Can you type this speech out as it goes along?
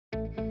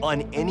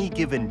On any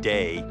given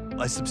day,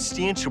 a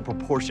substantial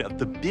proportion of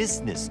the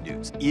business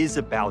news is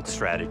about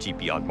strategy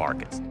beyond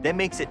markets. That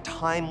makes it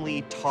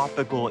timely,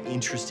 topical,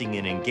 interesting,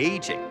 and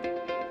engaging.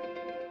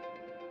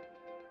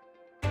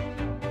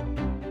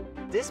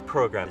 This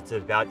program is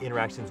about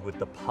interactions with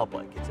the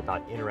public. It's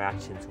about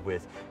interactions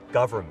with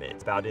government.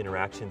 It's about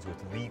interactions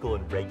with legal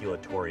and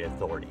regulatory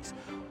authorities,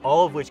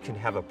 all of which can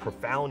have a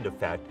profound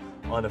effect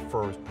on a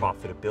firm's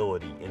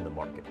profitability in the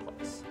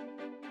marketplace.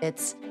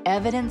 It's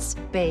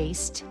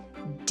evidence-based,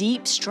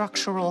 deep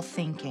structural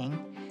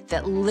thinking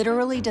that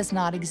literally does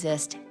not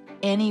exist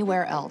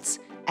anywhere else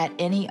at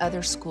any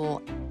other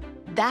school.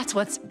 That's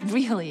what's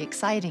really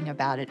exciting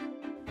about it.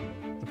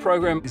 The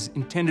program is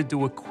intended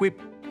to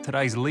equip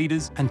today's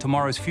leaders and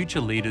tomorrow's future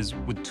leaders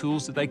with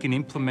tools that they can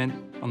implement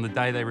on the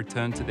day they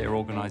return to their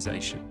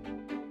organization.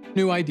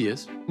 New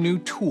ideas, new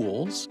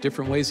tools,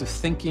 different ways of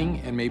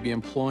thinking, and maybe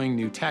employing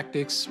new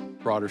tactics,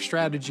 broader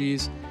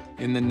strategies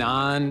in the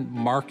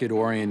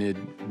non-market-oriented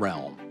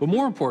realm. But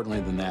more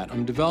importantly than that,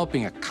 I'm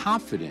developing a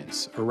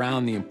confidence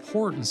around the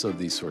importance of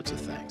these sorts of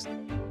things.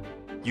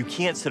 You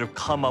can't sort of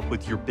come up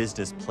with your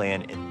business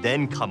plan and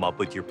then come up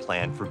with your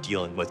plan for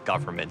dealing with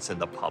governments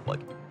and the public.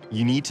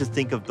 You need to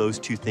think of those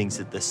two things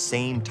at the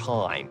same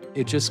time.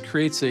 It just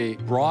creates a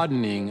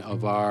broadening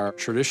of our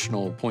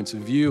traditional points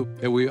of view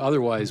that we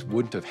otherwise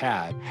wouldn't have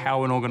had.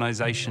 How an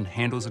organization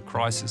handles a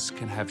crisis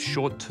can have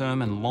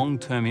short-term and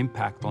long-term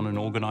impact on an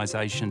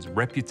organization's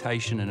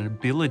reputation and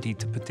ability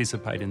to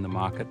participate in the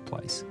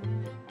marketplace.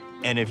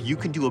 And if you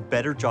can do a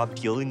better job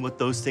dealing with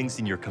those things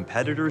than your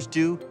competitors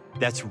do,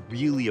 that's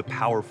really a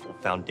powerful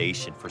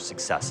foundation for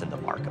success in the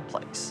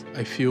marketplace.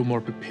 I feel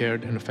more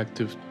prepared and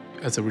effective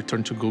as I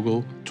return to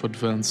Google to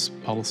advance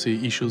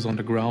policy issues on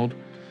the ground,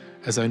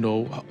 as I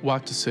know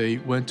what to say,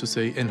 when to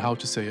say, and how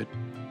to say it.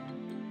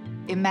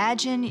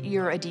 Imagine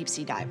you're a deep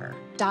sea diver,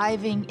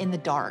 diving in the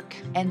dark,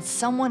 and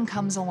someone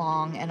comes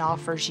along and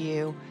offers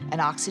you an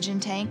oxygen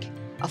tank,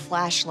 a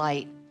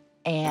flashlight,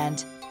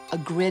 and a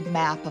grid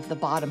map of the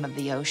bottom of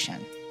the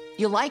ocean.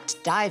 You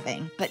liked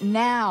diving, but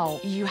now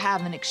you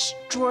have an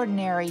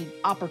extraordinary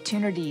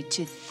opportunity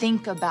to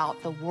think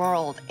about the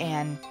world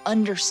and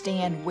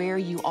understand where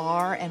you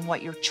are and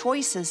what your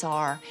choices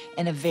are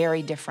in a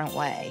very different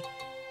way.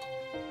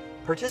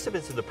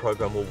 Participants in the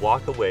program will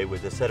walk away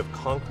with a set of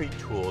concrete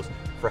tools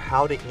for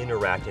how to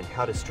interact and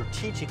how to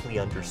strategically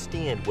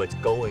understand what's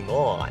going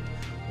on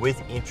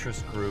with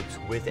interest groups,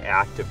 with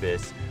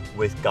activists,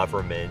 with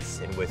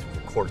governments, and with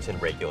courts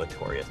and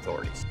regulatory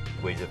authorities.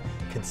 Ways of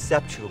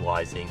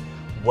conceptualizing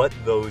what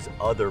those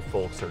other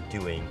folks are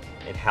doing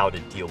and how to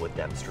deal with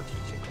them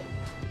strategically.